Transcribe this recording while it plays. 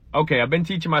Okay, I've been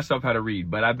teaching myself how to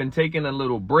read, but I've been taking a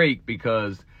little break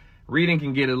because reading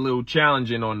can get a little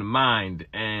challenging on the mind.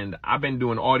 And I've been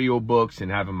doing audiobooks and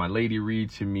having my lady read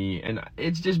to me. And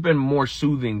it's just been more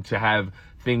soothing to have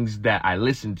things that I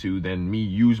listen to than me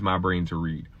use my brain to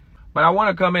read. But I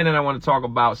want to come in and I want to talk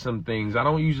about some things I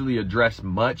don't usually address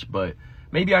much, but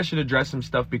maybe I should address some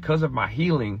stuff because of my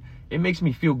healing. It makes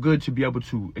me feel good to be able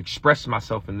to express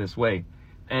myself in this way.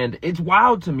 And it's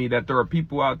wild to me that there are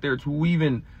people out there who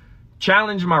even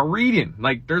challenge my reading.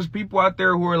 Like, there's people out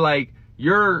there who are like,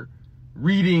 you're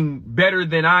reading better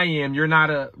than I am. You're not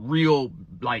a real,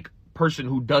 like, person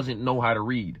who doesn't know how to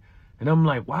read. And I'm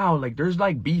like, wow, like, there's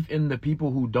like beef in the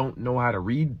people who don't know how to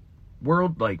read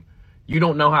world. Like, you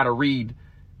don't know how to read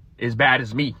as bad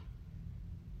as me.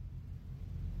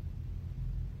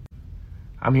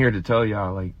 I'm here to tell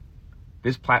y'all, like,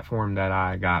 this platform that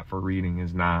I got for reading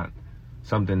is not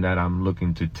something that I'm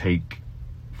looking to take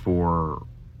for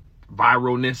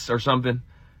viralness or something.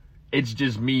 It's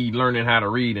just me learning how to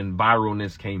read, and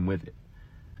viralness came with it.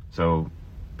 So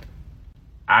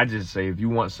I just say, if you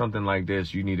want something like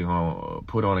this, you need to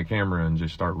put on a camera and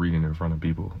just start reading in front of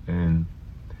people, and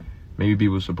maybe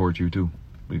people support you too.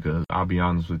 Because I'll be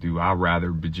honest with you, I'd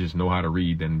rather just know how to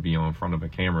read than be on front of a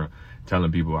camera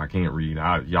telling people I can't read.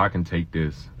 Y'all can take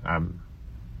this. I'm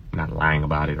not lying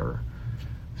about it or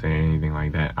saying anything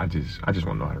like that. I just want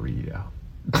to know how to read, y'all.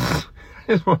 I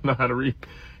just want to know how to read.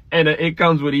 And it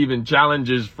comes with even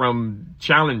challenges from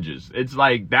challenges. It's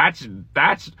like, that's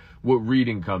what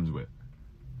reading comes with.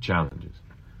 Challenges.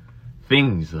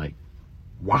 Things like,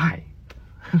 why?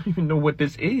 I don't even know what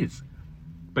this is.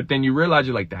 But then you realize,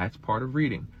 you're like, that's part of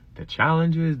reading. The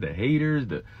challenges, the haters,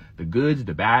 the goods,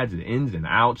 the bads, the ins and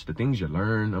outs, the things you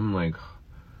learn. I'm like,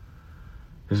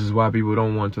 this is why people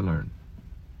don't want to learn.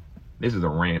 This is a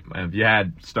rant. If you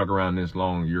had stuck around this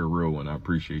long, you're a real one. I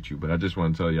appreciate you. But I just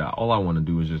want to tell you, all I want to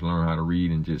do is just learn how to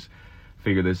read and just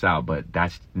figure this out. But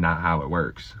that's not how it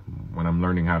works. When I'm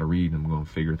learning how to read, I'm going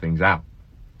to figure things out.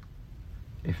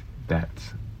 If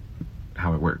that's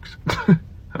how it works.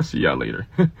 I'll see y'all later.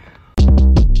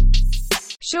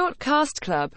 Short Cast Club